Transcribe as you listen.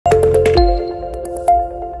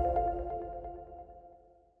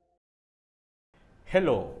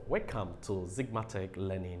Hello, welcome to Zigmatech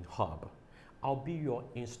Learning Hub. I'll be your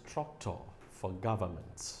instructor for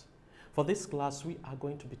government. For this class, we are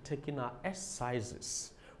going to be taking our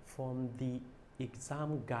exercises from the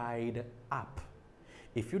ExamGuide app.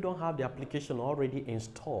 If you don't have the application already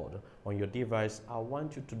installed on your device, I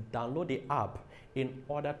want you to download the app in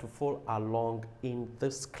order to follow along in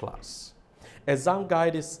this class.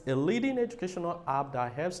 ExamGuide is a leading educational app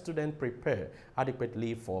that helps students prepare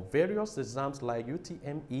adequately for various exams like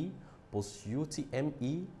UTME,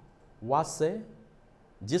 post-UTME, WAEC,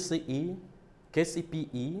 GCE,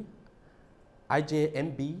 KCPE,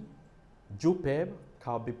 IJMB, JUPEB,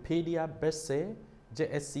 BECE,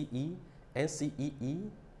 SSCE, NCEE,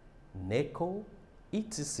 NECO,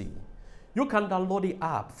 etc. You can download the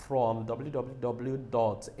app from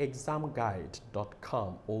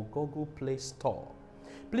www.examguide.com or Google Play Store.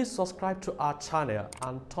 Please subscribe to our channel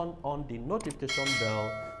and turn on the notification bell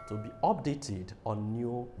to be updated on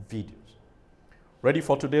new videos. Ready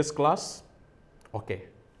for today's class? Okay,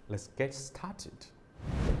 let's get started.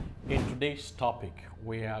 In today's topic,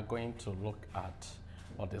 we are going to look at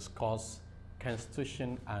or discuss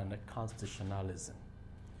Constitution and Constitutionalism.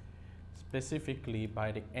 Specifically,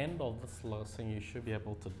 by the end of this lesson, you should be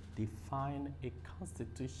able to define a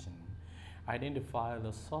constitution, identify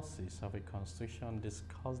the sources of a constitution,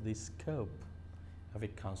 discuss the scope of a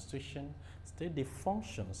constitution, state the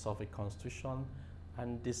functions of a constitution,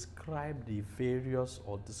 and describe the various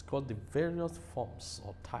or discuss the various forms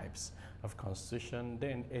or types of constitution,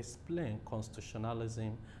 then explain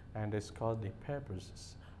constitutionalism and discuss the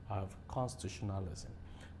purposes of constitutionalism.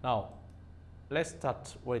 Now, let's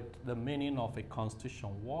start with the meaning of a constitution.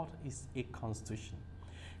 What is a constitution?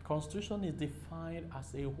 Constitution is defined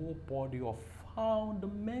as a whole body of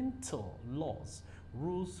fundamental laws,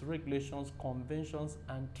 rules, regulations, conventions,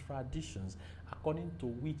 and traditions according to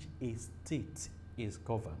which a state is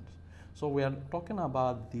governed. So we are talking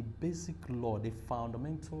about the basic law, the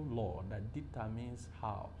fundamental law that determines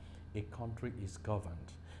how a country is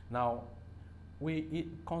governed. Now,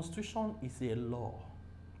 constitution is a law,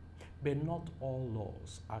 but not all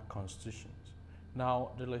laws are constitutions. Now,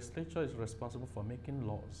 the legislature is responsible for making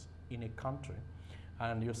laws in a country,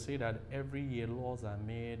 and you see that every year laws are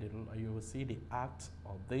made. You will see the act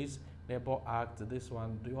of this, Labor Act, this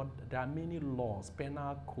one. There are many laws,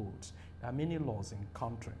 penal codes. There are many laws in the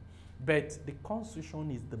country. But the Constitution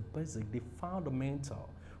is the basic, the fundamental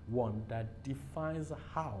one that defines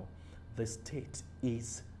how the state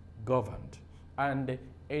is governed. And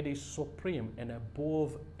it is supreme and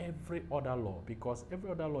above every other law, because every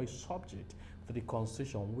other law is subject to the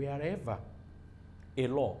Constitution. Wherever a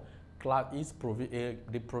law is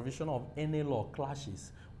the provision of any law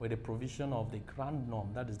clashes with the provision of the grand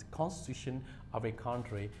norm, that is the Constitution of a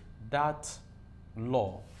country, that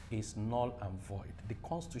law is null and void. The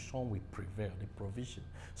Constitution will prevail, the provision.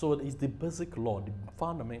 So it is the basic law, the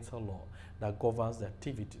fundamental law that governs the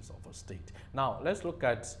activities of a state. Now, let's look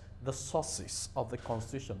at the sources of the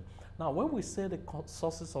Constitution. Now, when we say the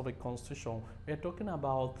sources of a Constitution, we are talking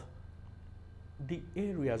about the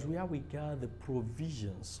areas where we get the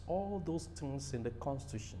provisions, all those things in the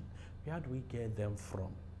Constitution. Where do we get them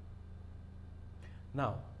from?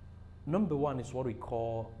 Now, number one is what we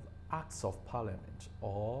call Acts of Parliament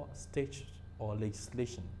or statutes or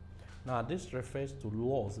legislation. Now, this refers to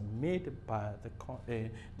laws made by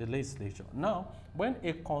the legislature. Now, when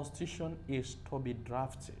a constitution is to be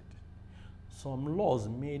drafted, some laws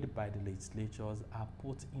made by the legislatures are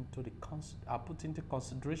put into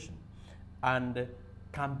consideration and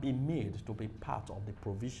can be made to be part of the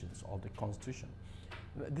provisions of the Constitution.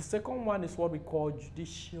 The second one is what we call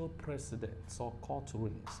judicial precedents or court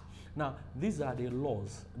rulings. Now, these are the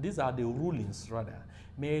laws, these are the rulings rather,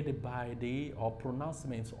 made by or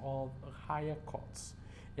pronouncements of higher courts,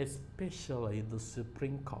 especially the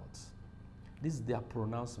Supreme Court. This is their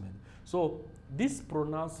pronouncement. So these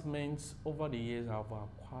pronouncements over the years have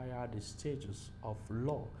acquired the status of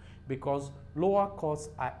law, because lower courts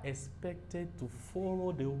are expected to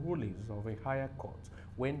follow the rulings of a higher court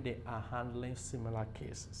when they are handling similar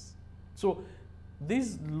cases. So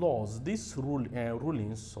these laws, these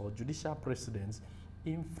rulings or judicial precedents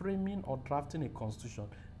in framing or drafting a constitution,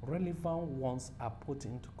 relevant ones are put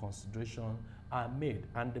into consideration, are made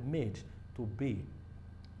to be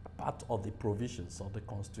part of the provisions of the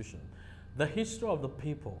Constitution. The history of the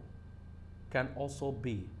people can also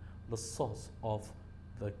be the source of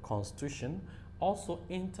the Constitution. Also,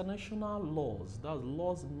 international laws, that's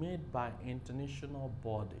laws made by international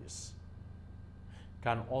bodies,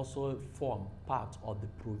 can also form part of the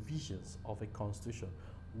provisions of a constitution.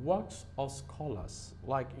 Works of scholars,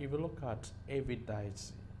 like if you look at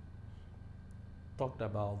evidence, talked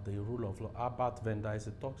about the rule of law. Albert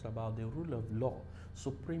Vendice talks about the rule of law,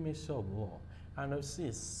 supremacy of law. And you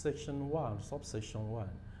see section 1, subsection 1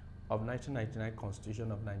 of 1999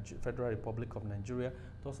 Constitution of Nigeria, Federal Republic of Nigeria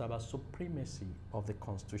talks about supremacy of the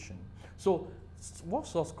Constitution. So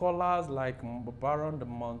works of scholars like Baron de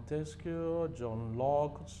Montesquieu, John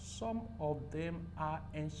Locke, some of them are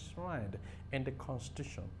enshrined in the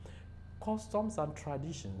Constitution. Customs and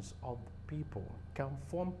traditions of people can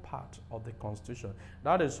form part of the Constitution.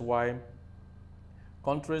 That is why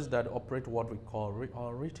countries that operate what we call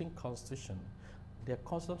unwritten Constitution, their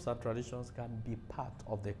customs and traditions can be part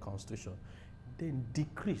of the Constitution. Then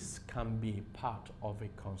decrees can be part of a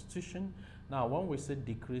Constitution. Now, when we say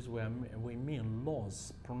decrees, we mean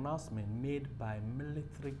laws, pronouncement made by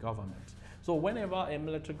military government. So whenever a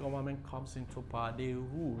military government comes into power, they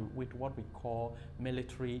rule with what we call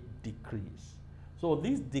military decrees. So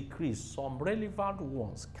these decrees, some relevant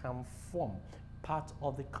ones, can form part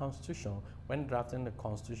of the Constitution when drafting the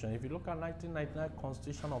Constitution. If you look at 1999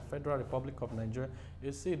 Constitution of Federal Republic of Nigeria,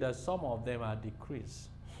 you see that some of them are decrees,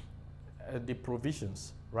 the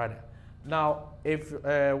provisions, rather. Now, if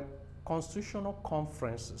constitutional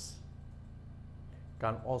conferences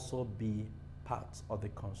can also be parts of the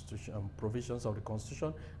Constitution, provisions of the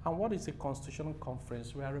Constitution. And what is a constitutional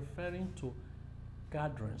conference? We are referring to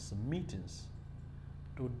gatherings, meetings,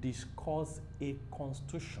 to discuss a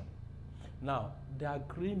constitution. Now, the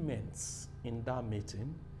agreements in that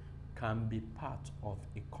meeting can be part of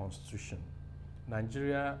a constitution.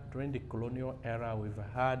 Nigeria, during the colonial era, we've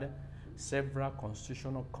had several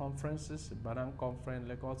constitutional conferences, Ibadan Conference,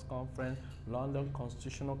 Lagos Conference, London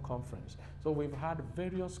Constitutional Conference. So we've had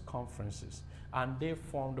various conferences, and they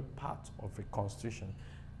formed part of a constitution.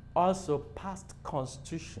 Also, past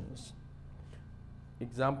constitutions,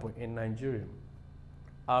 example, in Nigeria,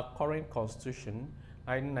 our current constitution,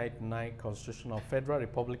 1999 Constitution of Federal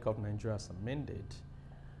Republic of Nigeria as amended,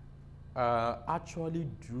 actually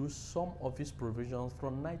drew some of its provisions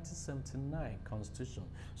from 1979 Constitution.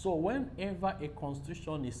 So whenever a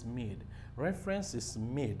constitution is made, reference is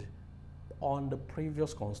made on the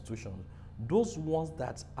previous constitution. Those ones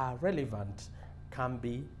that are relevant can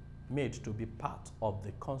be made to be part of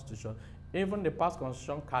the constitution. Even the past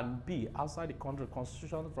constitution can be outside the country,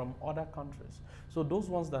 constitution from other countries. So those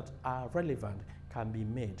ones that are relevant can be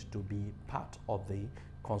made to be part of the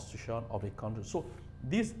constitution of a country. So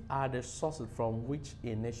these are the sources from which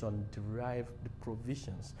a nation derives the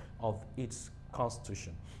provisions of its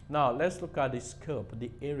constitution. Now, let's look at the scope, the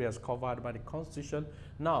areas covered by the constitution.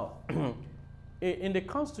 Now, in the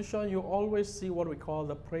constitution, you always see what we call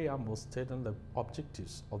the preamble stating the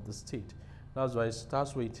objectives of the state. That's why it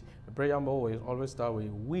starts with, the preamble will always start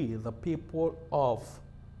with, we, the people of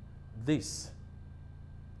this.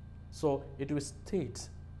 So it will state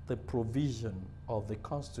the provision of the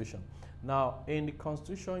constitution. Now, in the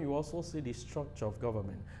Constitution, you also see the structure of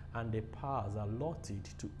government and the powers allotted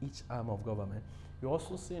to each arm of government. You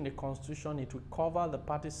also see in the Constitution, it will cover the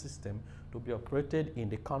party system to be operated in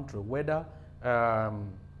the country, whether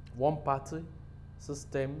one-party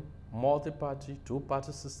system, multi-party,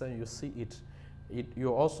 two-party system, you see it.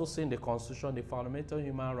 You also see in the Constitution the fundamental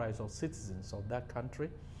human rights of citizens of that country.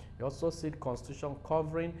 You also see the Constitution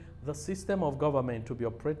covering the system of government to be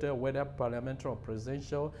operated, whether parliamentary or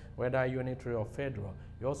presidential, whether unitary or federal.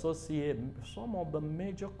 You also see some of the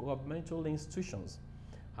major governmental institutions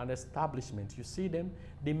and establishment. You see them,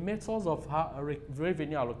 the methods of how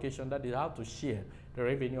revenue allocation, that is how to share the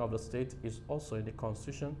revenue of the state, is also in the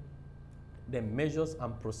Constitution. The measures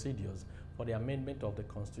and procedures for the amendment of the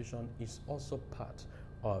Constitution is also part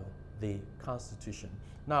of the Constitution.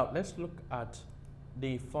 Now, let's look at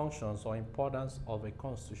the functions or importance of a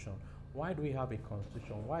constitution. Why do we have a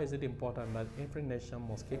constitution? Why is it important that every nation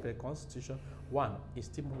must keep a constitution? One, it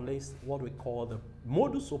stimulates what we call the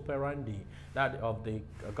modus operandi that of the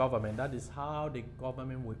government. That is how the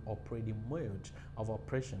government will operate. The mode of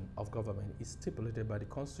operation of government is stipulated by the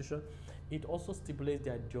constitution. It also stipulates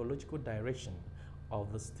the ideological direction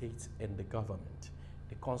of the state and the government.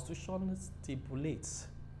 The constitution stipulates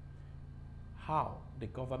how the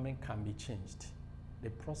government can be changed, the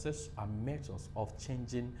process and methods of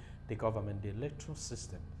changing the government, the electoral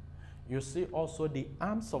system. You see also the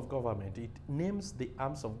arms of government. It names the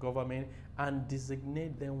arms of government and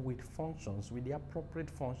designates them with functions, with the appropriate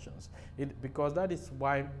functions. Because that is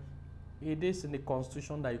why it is in the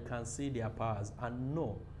Constitution that you can see their powers and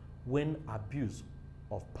know when abuse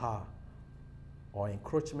of power or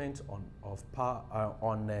encroachment of power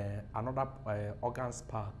on another organ's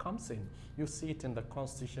power comes in. You see it in the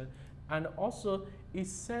Constitution, And also, it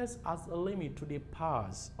sets as a limit to the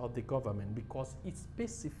powers of the government because it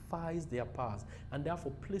specifies their powers and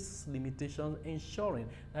therefore places limitations, ensuring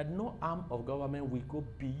that no arm of government will go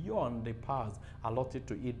beyond the powers allotted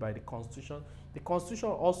to it by the Constitution. The Constitution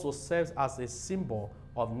also serves as a symbol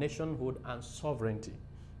of nationhood and sovereignty.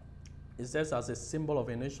 It serves as a symbol of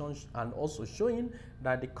a nation and also showing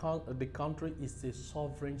that the country is a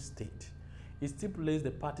sovereign state. It stipulates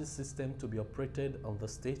the party system to be operated on the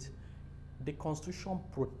state. The Constitution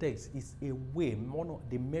protects, is a way,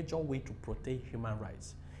 the major way to protect human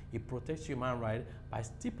rights. It protects human rights by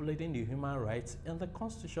stipulating the human rights in the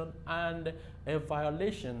Constitution, and a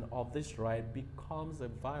violation of this right becomes a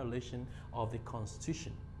violation of the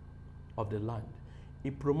Constitution of the land.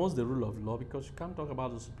 It promotes the rule of law because you can't talk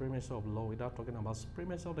about the supremacy of law without talking about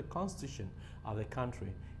supremacy of the Constitution of the country.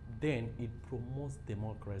 Then it promotes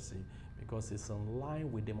democracy because it's in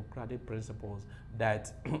line with democratic principles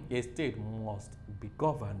that a state must be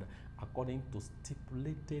governed according to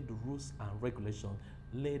stipulated rules and regulations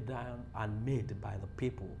laid down and made by the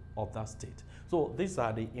people of that state. So these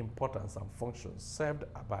are the importance and functions served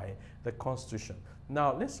by the Constitution.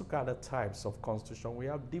 Now let's look at the types of Constitution. We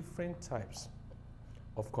have different types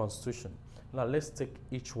of Constitution. Now let's take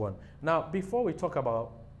each one. Now before we talk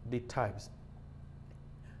about the types,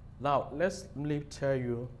 now let me tell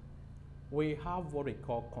you, we have what we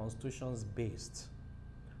call constitutions based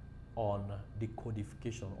on the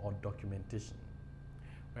codification or documentation.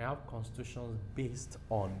 We have constitutions based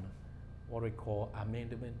on what we call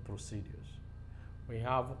amendment procedures. We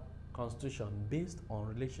have constitution based on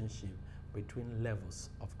relationship between levels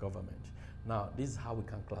of government. Now, this is how we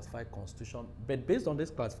can classify constitution. But based on this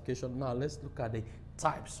classification, now let's look at the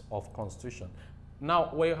types of constitution. Now,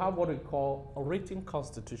 we have what we call a written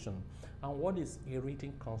constitution. And what is a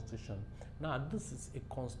written constitution? Now, this is a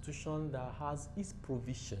constitution that has its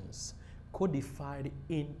provisions codified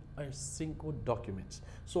in a single document.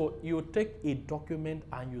 So you take a document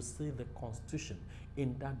and you see the Constitution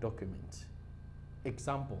in that document.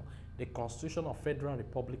 Example, the Constitution of Federal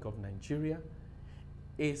Republic of Nigeria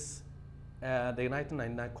is the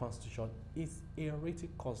 1999 Constitution is a written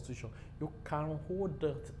constitution. You can hold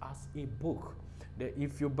it as a book.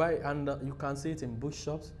 If you buy, and you can see it in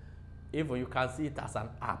bookshops, even you can see it as an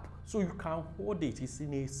app. So you can hold it. It's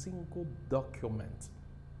in a single document.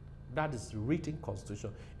 That is written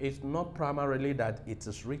constitution. It's not primarily that it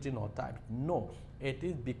is written or typed. No, it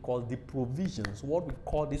is because the provisions, what we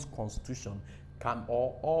call this constitution, can,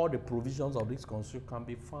 or all the provisions of this constitution can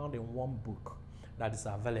be found in one book that is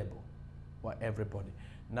available for everybody.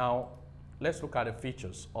 Now, let's look at the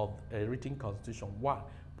features of a written constitution. One,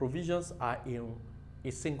 provisions are in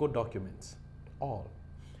a single document, all.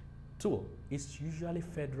 Two, it's usually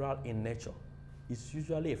federal in nature. It's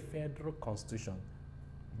usually a federal constitution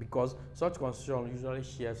because such constitution usually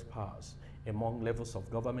shares powers among levels of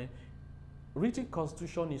government. Written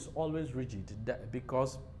constitution is always rigid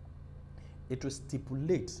because it will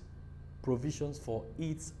stipulate provisions for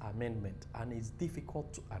its amendment, and it's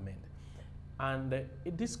difficult to amend. And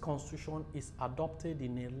this constitution is adopted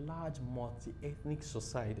in a large multi-ethnic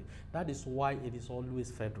society. That is why it is always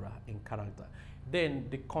federal in character. Then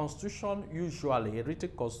the constitution, usually a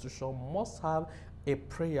written constitution, must have a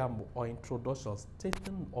preamble or introduction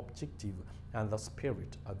stating the objective and the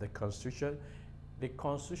spirit of the constitution. The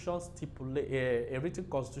constitution a written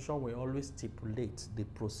constitution will always stipulate the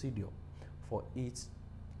procedure for each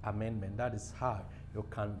amendment. That is how you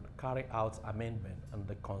can carry out amendment in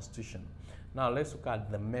the constitution. Now let's look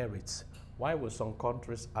at the merits. Why will some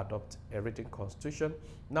countries adopt a written constitution?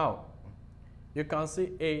 Now, you can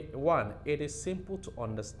see one, it is simple to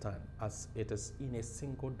understand as it is in a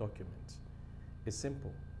single document. It's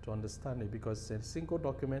simple to understand it because it's a single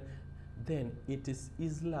document, then it is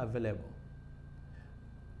easily available.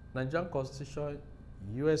 Nigerian Constitution,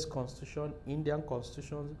 US Constitution, Indian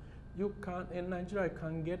Constitution, you can, in Nigeria, you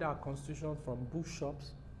can get our constitution from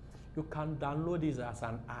bookshops. You can download it as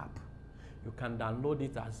an app. You can download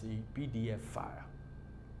it as a PDF file.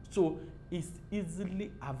 So it's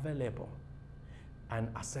easily available and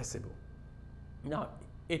accessible. Now,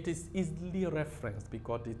 it is easily referenced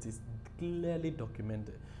because it is clearly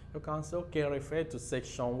documented. You can say, okay, refer to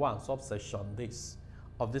section 1, subsection this,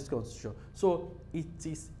 of this constitution. So it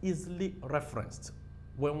is easily referenced.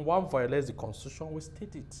 When one violates the constitution, we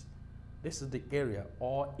state it. This is the area,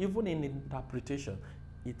 or even in interpretation,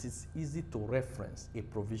 it is easy to reference a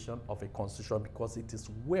provision of a constitution because it is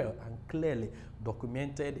well and clearly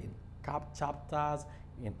documented in chapters,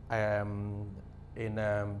 in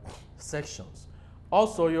sections.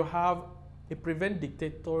 Also, you have it prevents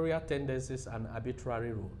dictatorial tendencies and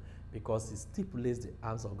arbitrary rule. because it stipulates the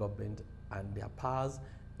arms of government and their powers,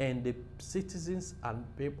 and the citizens and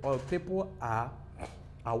people are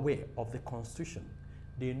aware of the Constitution.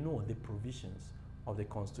 They know the provisions of the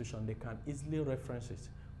Constitution. They can easily reference it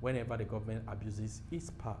whenever the government abuses its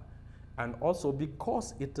power. And also,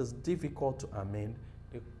 because it is difficult to amend,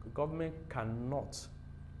 the government cannot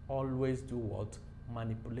always do what?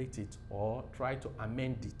 Manipulate it or try to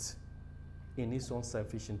amend it in its own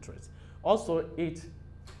selfish interest. Also, the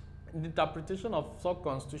interpretation of such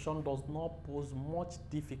constitution does not pose much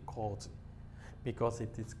difficulty because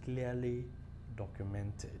it is clearly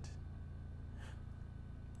documented.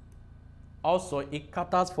 Also, it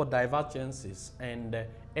caters for divergences and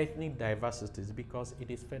ethnic diversities because it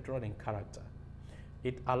is federal in character.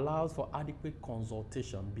 It allows for adequate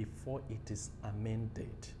consultation before it is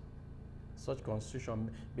amended. Such constitution,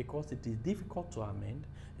 because it is difficult to amend,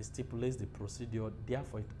 it stipulates the procedure,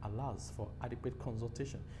 therefore it allows for adequate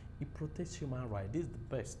consultation. It protects human rights. This is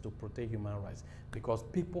the best to protect human rights because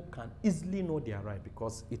people can easily know their right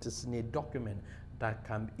because it is in a document that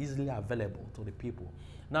can be easily available to the people.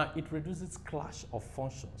 Now, it reduces clash of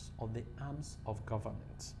functions of the arms of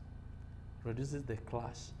government. Reduces the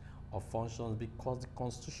clash of functions because the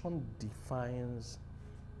Constitution defines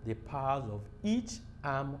the powers of each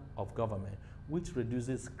arm of government, which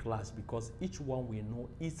reduces clash because each one will know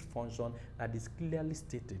its function that is clearly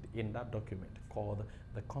stated in that document called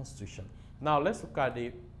the Constitution. Now, let's look at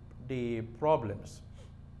the problems.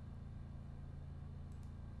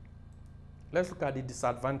 Let's look at the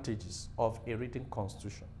disadvantages of a written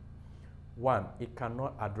constitution. One, it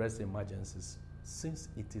cannot address emergencies since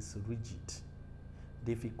it is rigid,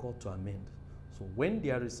 difficult to amend. So when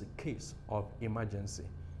there is a case of emergency,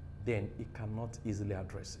 then it cannot easily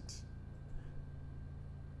address it,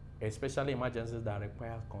 especially emergencies that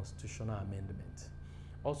require constitutional amendment.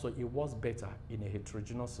 Also, it works better in a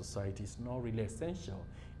heterogeneous society. It's not really essential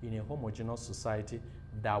in a homogeneous society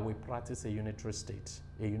that we practice a unitary state,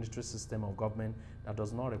 a unitary system of government that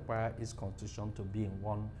does not require its constitution to be in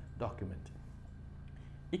one document.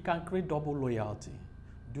 It can create double loyalty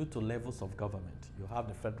due to levels of government. You have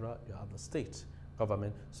the federal, you have the state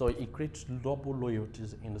government. So it creates double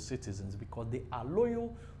loyalties in the citizens because they are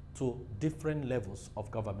loyal to different levels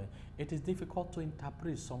of government. It is difficult to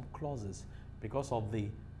interpret some clauses because of the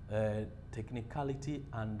technicality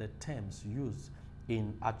and the terms used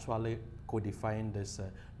in actually codifying this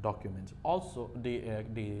document. Also,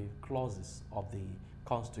 the clauses of the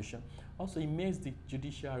Constitution. Also, it makes the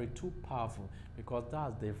judiciary too powerful because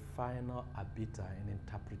that's the final arbiter in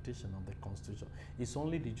interpretation of the Constitution. It's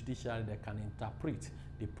only the judiciary that can interpret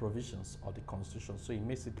the provisions of the Constitution, so it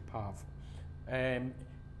makes it powerful.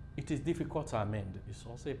 It is difficult to amend. It's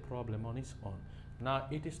also a problem on its own. Now,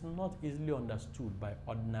 it is not easily understood by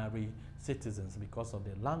ordinary citizens because of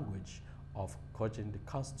the language of coding the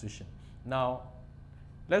Constitution. Now,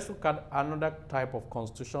 let's look at another type of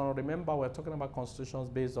constitution. Remember, we're talking about constitutions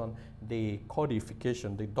based on the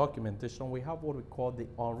codification, the documentation. We have what we call the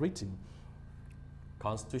unwritten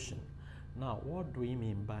constitution. Now, what do we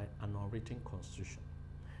mean by an unwritten constitution?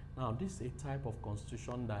 Now, this is a type of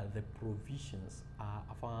constitution that the provisions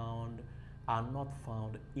are not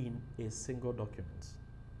found in a single document.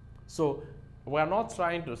 So, we're not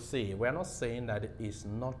trying to say, we're not saying that it is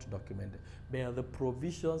not documented, but the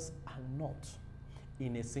provisions are not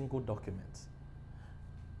in a single document.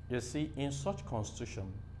 You see, in such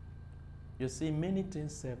constitution, you see many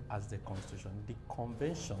things serve as the constitution. The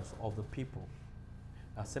conventions of the people,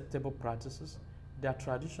 acceptable practices, their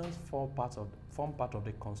traditions form part of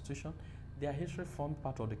the constitution, their history forms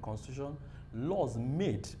part of the constitution, laws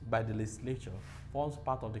made by the legislature forms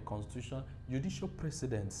part of the constitution, judicial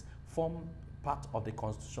precedents form part of the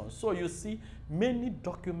constitution. So you see, many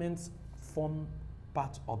documents form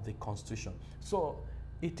part of the constitution. So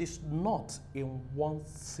it is not in one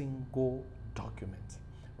single document.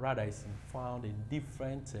 Rather, it's found in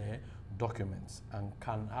different documents and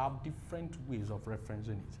can have different ways of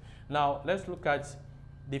referencing it. Now, let's look at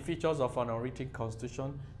the features of an unwritten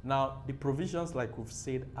constitution. Now, the provisions, like we've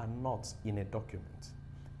said, are not in a document,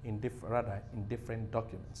 rather in different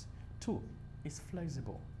documents. Two, it's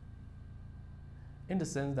flexible, in the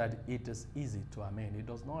sense that it is easy to amend. It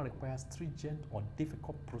does not require stringent or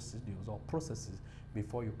difficult procedures or processes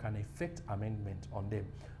before you can effect amendment on them.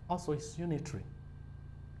 Also, it's unitary,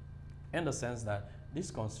 in the sense that this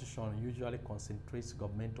constitution usually concentrates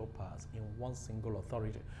governmental powers in one single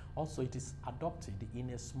authority. Also, it is adopted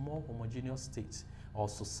in a small homogeneous state or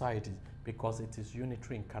society because it is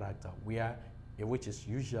unitary in character, which is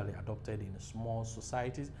usually adopted in small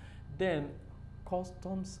societies. Then,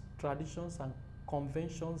 customs, traditions, and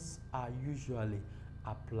conventions are usually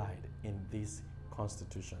applied in this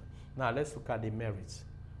constitution. Now let's look at the merits.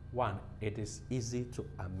 One, it is easy to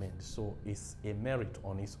amend, so it's a merit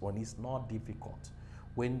on its own. It's not difficult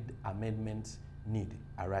when the amendment need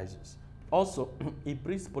arises. Also, it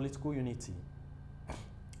brings political unity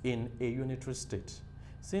in a unitary state,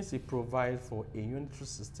 since it provides for a unitary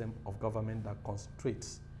system of government that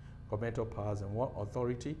concentrates governmental powers in one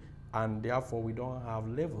authority, and therefore we don't have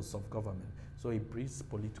levels of government. So it brings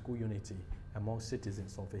political unity among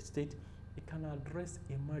citizens of a state. It can address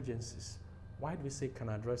emergencies. Why do we say can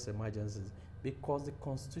address emergencies? Because the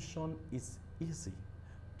constitution is easy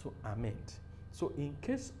to amend. So in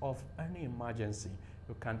case of any emergency,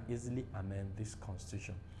 you can easily amend this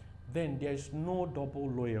constitution. Then there is no double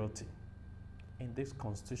loyalty in this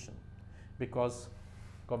constitution, because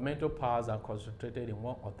governmental powers are concentrated in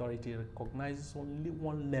one authority, recognizes only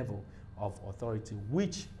one level of authority,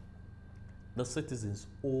 which the citizens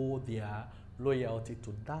owe their loyalty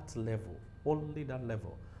to that level, only that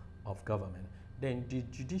level of government. Then the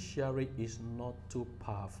judiciary is not too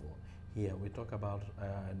powerful. Here we talk about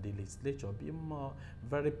the legislature being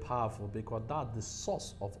very powerful, because that's the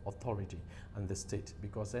source of authority in the state,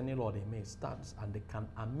 because any law they make stands and they can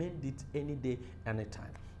amend it any day,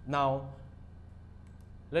 anytime. Now,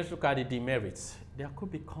 let's look at the demerits. There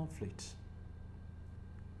could be conflict.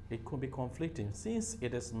 It could be conflicting since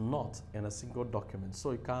it is not in a single document.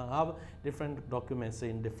 So you can have different documents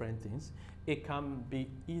saying different things. It cannot be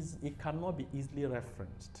easily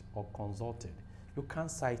referenced or consulted. You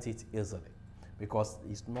can't cite it easily because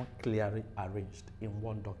it's not clearly arranged in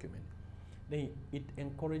one document. Then it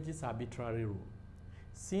encourages arbitrary rule.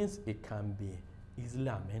 Since it can be easily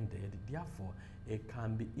amended, therefore it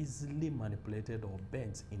can be easily manipulated or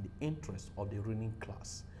bent in the interest of the ruling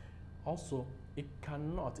class. Also,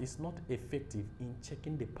 it's not effective in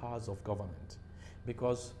checking the powers of government,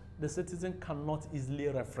 because the citizen cannot easily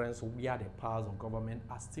reference where the powers of government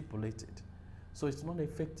are stipulated. So it's not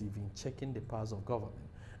effective in checking the powers of government.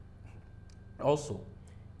 Also,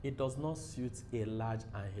 it does not suit a large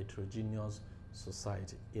and heterogeneous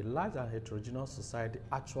society. A large and heterogeneous society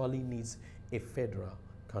actually needs a federal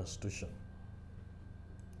constitution.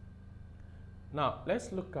 Now,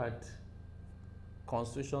 let's look at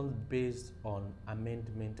constitutions based on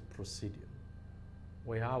amendment procedure.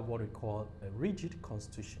 We have what we call a rigid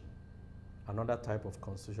constitution, another type of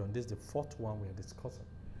constitution. This is the fourth one we are discussing.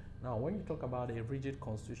 Now, when you talk about a rigid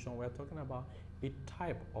constitution, we're talking about a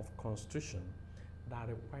type of constitution that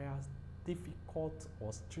requires difficult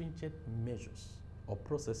or stringent measures or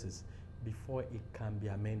processes before it can be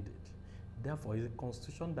amended. Therefore, it's a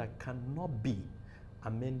constitution that cannot be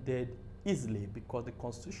amended easily, because the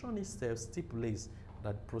constitution itself stipulates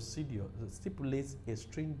a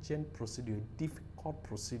stringent procedure, a difficult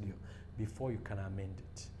procedure before you can amend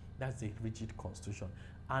it. That's a rigid constitution.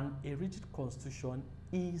 And a rigid constitution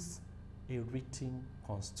is a written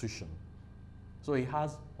constitution. So it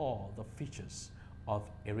has all the features of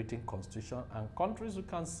a written constitution. And countries who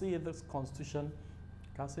can see this constitution, you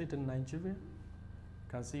can see it in Nigeria, you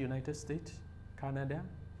can see United States, Canada,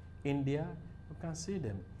 India, you can see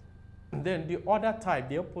them. Then the other type,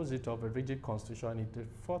 the opposite of a rigid constitution, is the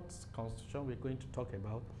fourth constitution we're going to talk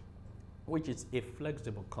about, which is a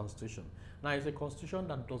flexible constitution. Now, it's a constitution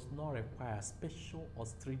that does not require special or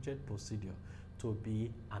stringent procedure to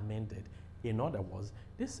be amended. In other words,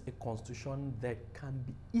 this is a constitution that can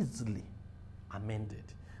be easily amended.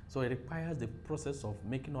 So it requires the process of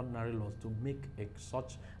making ordinary laws to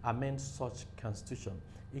amend such constitution.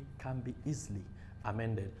 It can be easily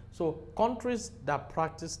amended. So countries that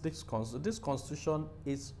practice this constitution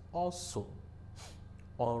is also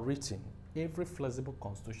unwritten. Every flexible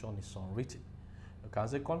constitution is unwritten. You can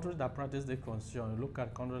say countries that practice the constitution. You look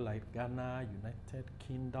at countries like Ghana, United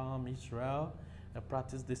Kingdom, Israel, they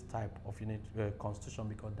practice this type of constitution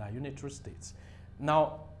because they are unitary states.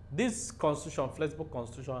 Now, this constitution, flexible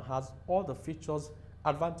constitution, has all the features,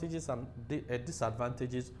 advantages, and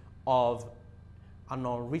disadvantages of an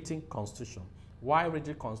unwritten constitution. While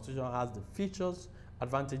rigid constitution has the features,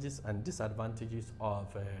 advantages, and disadvantages of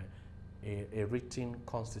a written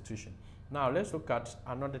constitution. Now, let's look at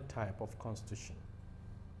another type of constitution.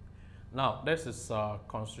 Now, this is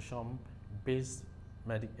constitution based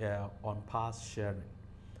on powers sharing,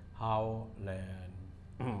 how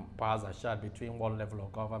powers are shared between one level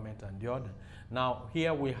of government and the other. Now,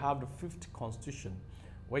 here we have the fifth constitution,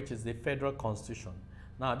 which is the federal constitution.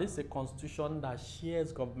 Now, this is a constitution that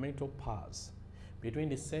shares governmental powers between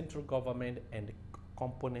the central government and the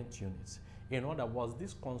component units. In other words,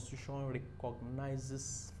 this constitution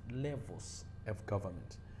recognizes levels of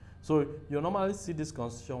government. So you normally see this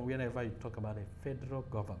constitution whenever you talk about a federal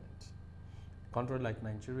government. Countries like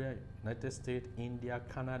Nigeria, United States, India,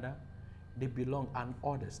 Canada, they belong, and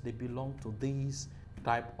others, they belong to these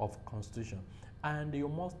type of constitution. And you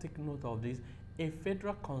must take note of this. A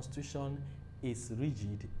federal constitution is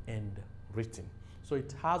rigid and written. So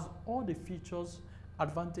it has all the features,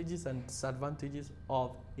 advantages and disadvantages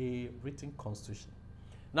of a written constitution.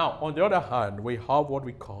 Now, on the other hand, we have what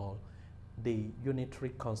we call the unitary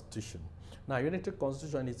constitution. Now, unitary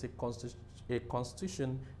constitution is a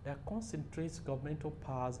constitution that concentrates governmental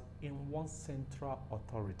powers in one central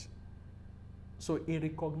authority. So it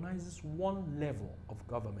recognizes one level of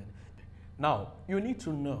government. Now, you need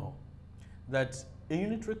to know that a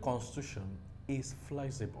unitary constitution is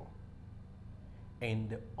flexible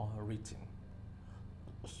and unwritten.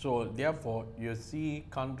 So therefore, you see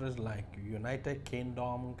countries like United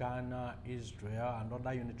Kingdom, Ghana, Israel, and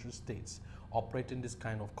other unitary states operating this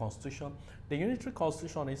kind of constitution. The unitary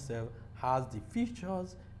constitution itself has the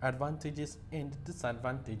features, advantages, and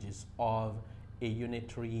disadvantages of a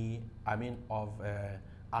unitary, of an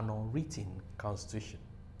unwritten constitution.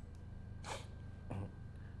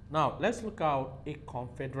 Now, let's look at a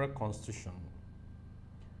confederal constitution.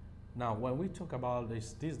 Now, when we talk about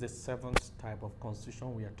this is the seventh type of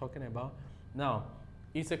constitution we are talking about. Now,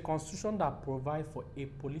 it's a constitution that provides for a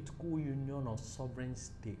political union of sovereign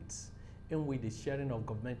states in which the sharing of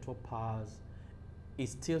governmental powers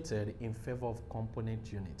is tilted in favor of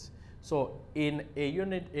component units. So, in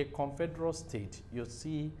a confederal state, you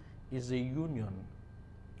see, is a union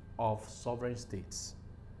of sovereign states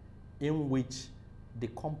in which the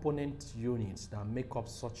component units that make up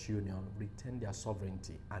such union retain their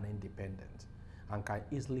sovereignty and independence and can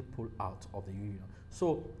easily pull out of the union.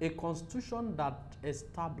 So a constitution that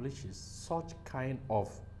establishes such kind of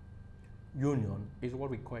union is what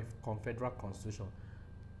we call a confederal constitution.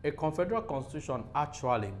 A confederal constitution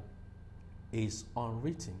actually is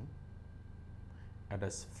unwritten and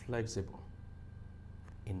is flexible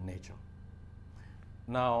in nature.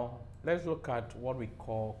 Now, let's look at what we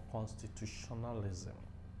call constitutionalism.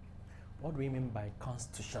 What do we mean by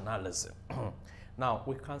constitutionalism? Now,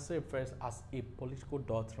 we can say first as a political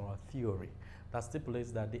doctrine or theory that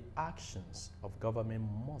stipulates that the actions of government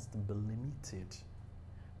must be limited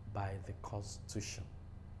by the Constitution.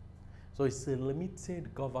 So it's a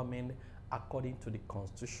limited government according to the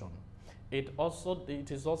Constitution. It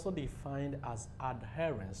is also defined as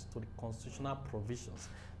adherence to the constitutional provisions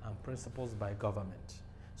and principles by government.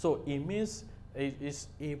 So it means it is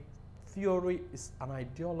a theory, is an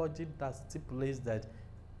ideology that stipulates that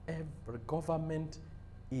every government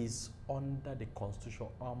is under the Constitution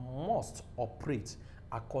and must operate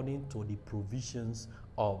according to the provisions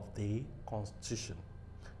of the Constitution.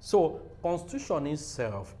 So Constitution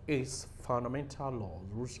itself is fundamental laws,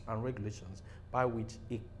 rules, and regulations by which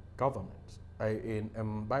a government,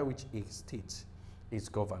 by which a state is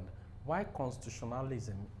governed. While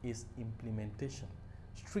constitutionalism is implementation,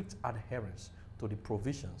 strict adherence to the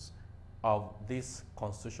provisions of this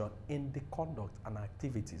constitution in the conduct and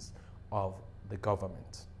activities of the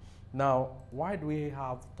government. Now, why do we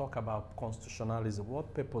talk about constitutionalism?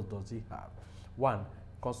 What purpose does it have? One,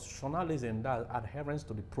 constitutionalism, that adherence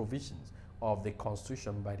to the provisions of the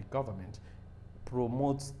constitution by the government,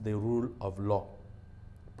 promotes the rule of law.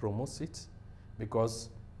 Promotes it because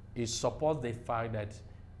it supports the fact that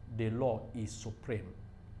the law is supreme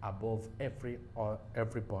above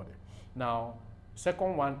everybody. Now,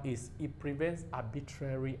 second one is it prevents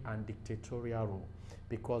arbitrary and dictatorial rule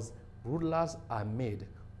because rulers are made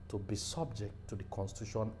to be subject to the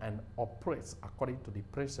Constitution and operate according to the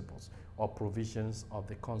principles or provisions of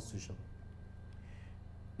the Constitution.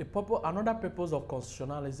 Another purpose of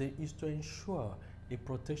constitutionalism is to ensure the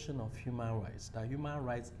protection of human rights, that human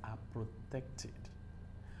rights are protected.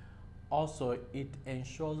 Also, it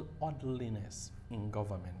ensures orderliness in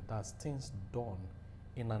government, that's things done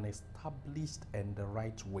in an established and the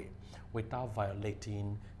right way without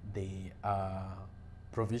violating the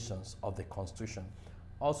provisions of the Constitution.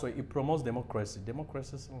 Also, it promotes democracy.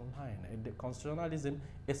 Democracy is in line. And the constitutionalism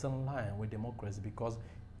is in line with democracy because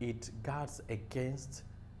it guards against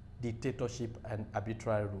dictatorship and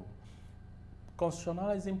arbitrary rule.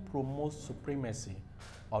 Constitutionalism promotes supremacy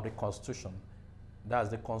of the Constitution. That's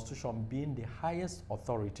the Constitution being the highest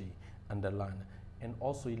authority in the land, and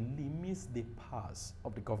also it limits the powers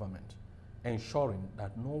of the government, ensuring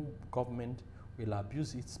that no government will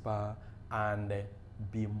abuse its power and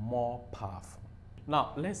be more powerful.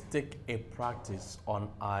 Now, let's take a practice on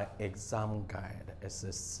our exam guide,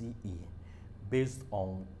 SSCE, based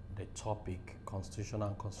on the topic Constitution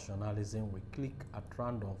and Constitutionalism. We click at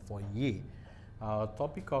random for year. Our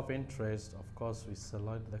topic of interest, of course, we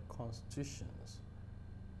select the constitutions.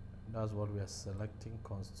 That's what we are selecting,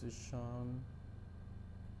 Constitution.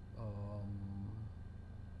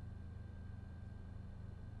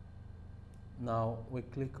 Now we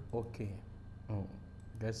click OK.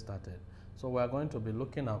 Get started. So we are going to be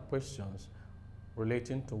looking at questions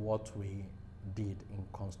relating to what we did in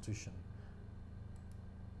Constitution.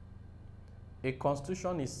 A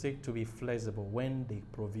constitution is said to be flexible when the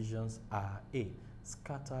provisions are A,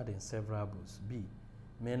 scattered in several books, B,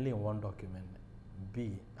 mainly in one document,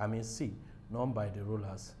 C, known by the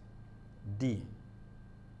rulers, D,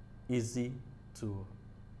 easy to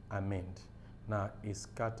amend. Now, it's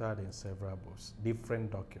scattered in several books,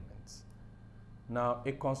 different documents. Now,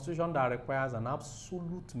 a constitution that requires an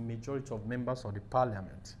absolute majority of members of the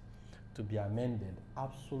parliament to be amended,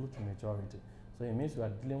 absolute majority. So it means we are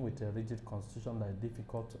dealing with a rigid constitution that is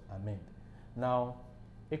difficult to amend. Now,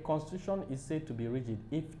 a constitution is said to be rigid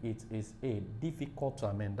if it is A, difficult to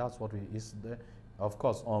amend. That's what it is there. Of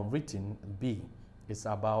course, unwritten, B, is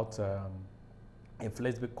about a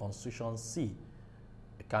flexible constitution. C,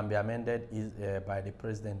 it can be amended by the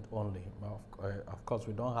president only. Of course,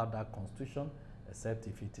 we don't have that constitution, except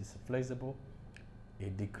if it is flexible, a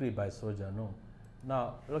decree by soldier, no.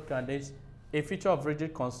 Now, look at this. A feature of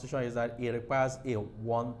rigid constitution is that it requires a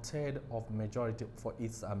 1/3 of majority for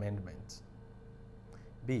its amendment.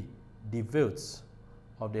 B, the votes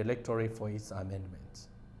of the electorate for its amendment.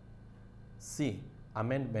 C,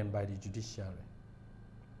 amendment by the judiciary.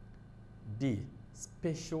 D,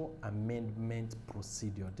 special amendment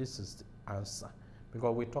procedure. This is the answer,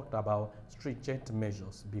 because we talked about stringent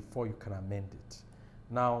measures before you can amend it.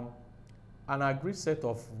 Now, an agreed set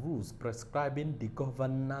of rules prescribing the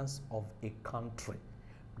governance of a country.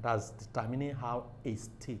 That's determining how a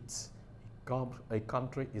state, a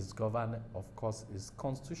country is governed, of course, is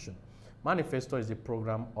constitution. Manifesto is the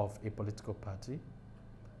program of a political party.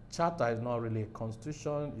 Charter is not really a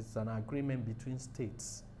constitution, it's an agreement between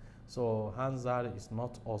states. So Hansard is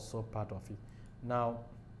not also part of it. Now,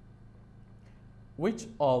 which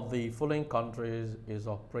of the following countries is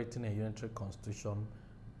operating a unitary constitution?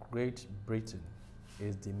 Great Britain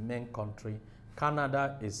is the main country.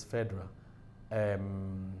 Canada is federal.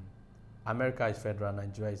 America is federal.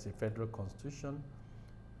 Nigeria is a federal constitution.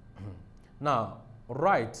 Now,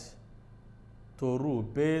 right to rule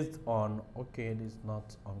based on, okay, it is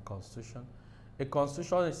not on constitution. A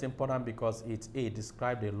constitution is important because it A,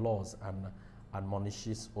 describes the laws and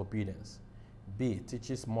admonishes obedience. B,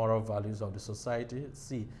 teaches moral values of the society.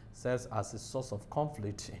 C, serves as a source of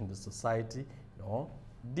conflict in the society.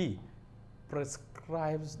 D,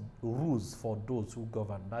 prescribes rules for those who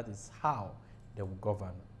govern. That is how they will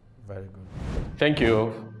govern. Very good. Thank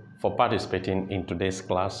you for participating in today's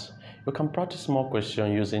class. You can practice more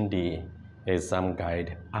questions using the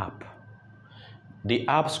ExamGuide app. The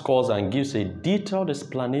app scores and gives a detailed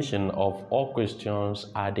explanation of all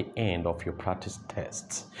questions at the end of your practice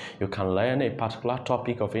tests. You can learn a particular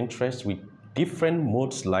topic of interest with different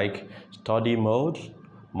modes like study mode,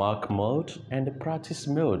 mark mode, and the practice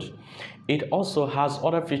mode. It also has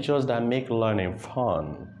other features that make learning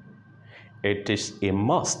fun. It is a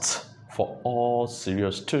must for all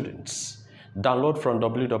serious students. Download from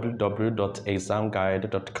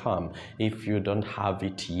www.examguide.com if you don't have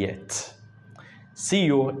it yet. See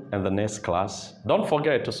you in the next class. Don't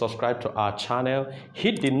forget to subscribe to our channel,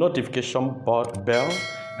 hit the notification bell,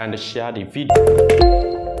 and share the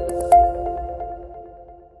video.